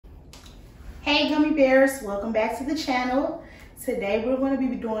Hey Gummy Bears, welcome back to the channel. Today we're going to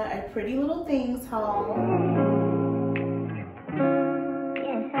be doing a Pretty Little Things haul.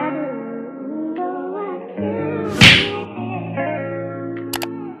 Yes, I do. No, I can't.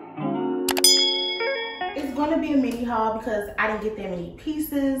 It's going to be a mini haul because I didn't get that many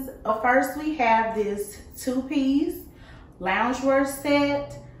pieces. First we have this two-piece loungewear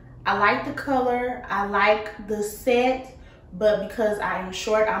set. I like the color, I like the set, but because I am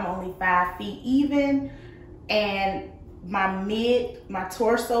short, I'm only 5 feet even, and my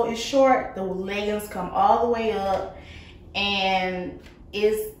torso is short, the leggings come all the way up, and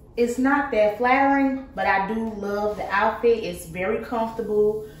it's not that flattering, but I do love the outfit. It's very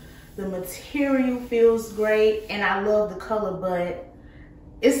comfortable, the material feels great, and I love the color, but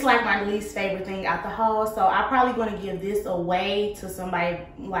it's like my least favorite thing out the haul. So I'm probably gonna give this away to somebody,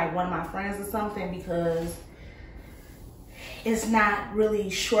 like one of my friends or something, because it's not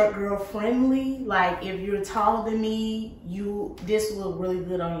really short girl friendly. Like if you're taller than me, this will look really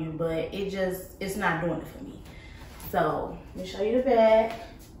good on you, but it's not doing it for me. So let me show you the back.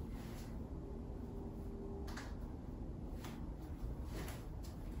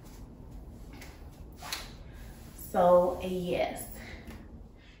 So yes.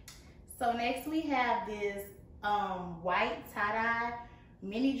 So next we have this white tie-dye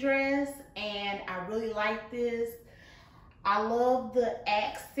mini dress, and I really like this. I love the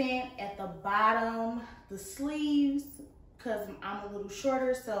accent at the bottom, the sleeves, because I'm a little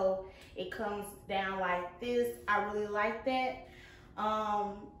shorter, so it comes down like this. I really like that.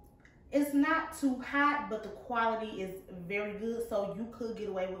 It's not too hot, but the quality is very good, so you could get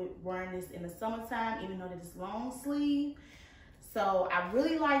away with wearing this in the summertime, even though it's long sleeve. So I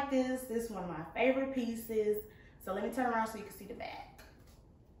really like this. This is one of my favorite pieces. So let me turn around so you can see the back.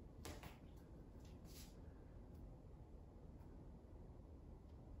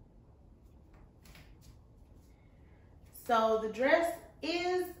 So the dress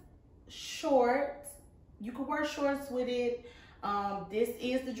is short. You can wear shorts with it. This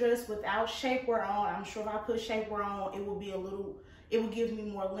is the dress without shapewear on. I'm sure if I put shapewear on, it will give me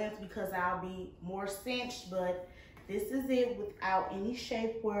more length because I'll be more cinched, but this is it without any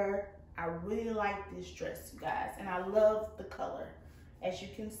shapewear. I really like this dress, you guys, and I love the color. As you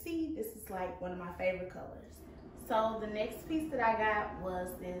can see, this is like one of my favorite colors. So the next piece that I got was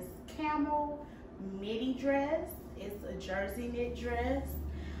this camel midi dress. It's a jersey knit dress.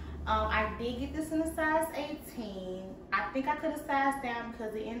 I did get this in a size 18. I think I could have sized down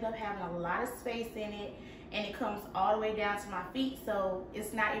because it ended up having a lot of space in it, and it comes all the way down to my feet, so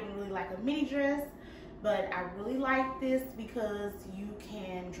it's not even really like a mini dress. But I really like this because you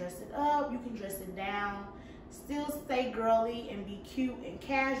can dress it up, you can dress it down, still stay girly and be cute and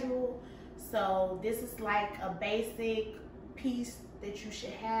casual. So this is like a basic piece that you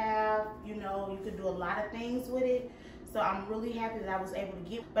should have. You know, you could do a lot of things with it. So I'm really happy that I was able to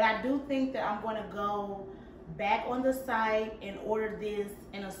get. But I do think that I'm gonna go back on the site and order this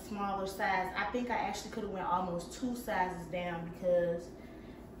in a smaller size. I think I actually could have went almost 2 sizes down because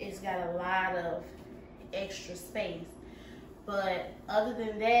it's got a lot of extra space. But other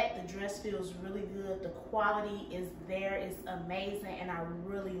than that, the dress feels really good. The quality is there, it's amazing, and I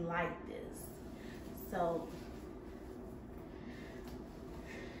really like this. So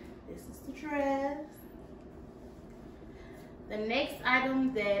this is the dress. The next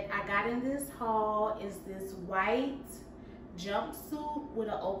item that I got in this haul is this white jumpsuit with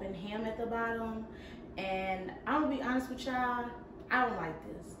an open hem at the bottom, and I'm gonna be honest with y'all, I don't like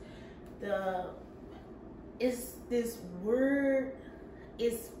this. It's this word,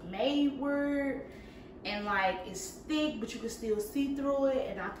 it's made word, and like it's thick, but you can still see through it,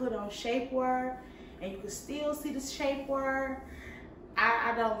 and I put on shapewear and you can still see the shapewear.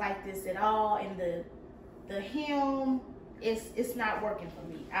 I don't like this at all, and the hem, it's not working for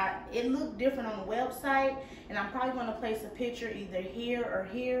me. It looked different on the website, and I'm probably going to place a picture either here or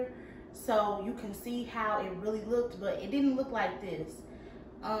here so you can see how it really looked, but it didn't look like this.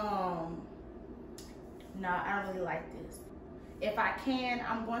 No, I don't really like this. If I can,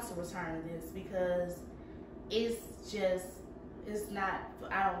 I'm going to return this because it's not,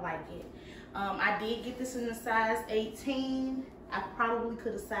 I don't like it. I did get this in a size 18. I probably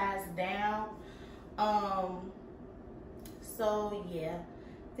could have sized down. So yeah,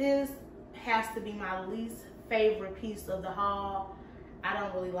 this has to be my least favorite piece of the haul. I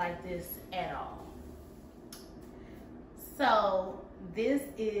don't really like this at all. So this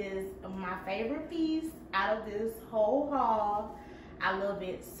is my favorite piece out of this whole haul. I love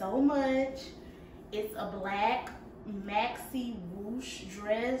it so much. It's a black maxi whoosh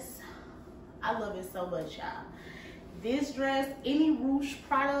dress. I love it so much, y'all. This dress, any ruched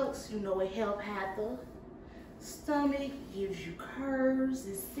products, you know, it helps hide the stomach, gives you curves,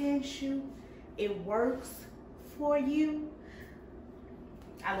 it cinch you, it works for you.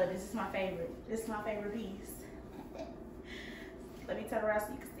 I love this. This is my favorite. This is my favorite piece. Let me turn around so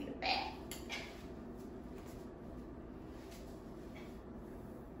you can see the back.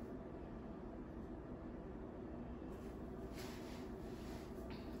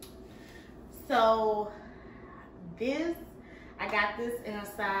 So this, I got this in a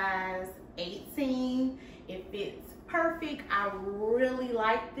size 18. It fits perfect. I really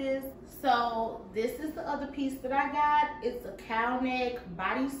like this. So this is the other piece that I got. It's a cow neck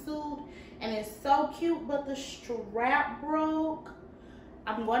bodysuit and it's so cute, but the strap broke.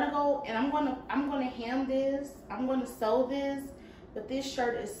 I'm gonna go and I'm gonna hem this. I'm gonna sew this, but this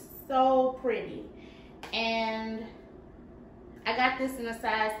shirt is so pretty. And I got this in a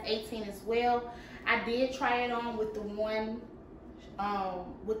size 18 as well. I did try it on with the one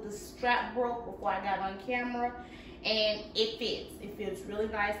with the strap broke before I got on camera, and it fits. It feels really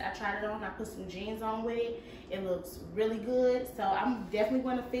nice. I tried it on. I put some jeans on with it. It looks really good. So I'm definitely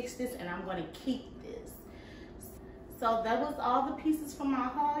going to fix this and I'm going to keep this. So that was all the pieces from my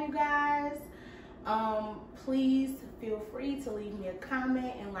haul, you guys. Please feel free to leave me a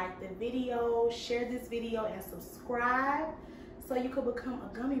comment and like the video, share this video, and subscribe so you could become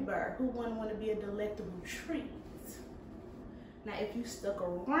a gummy bear. Who wouldn't want to be a delectable treat? Now, if you stuck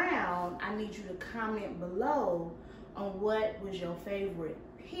around, I need you to comment below on what was your favorite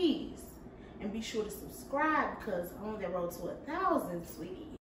piece. And be sure to subscribe because I'm on that road to 1,000, sweetie.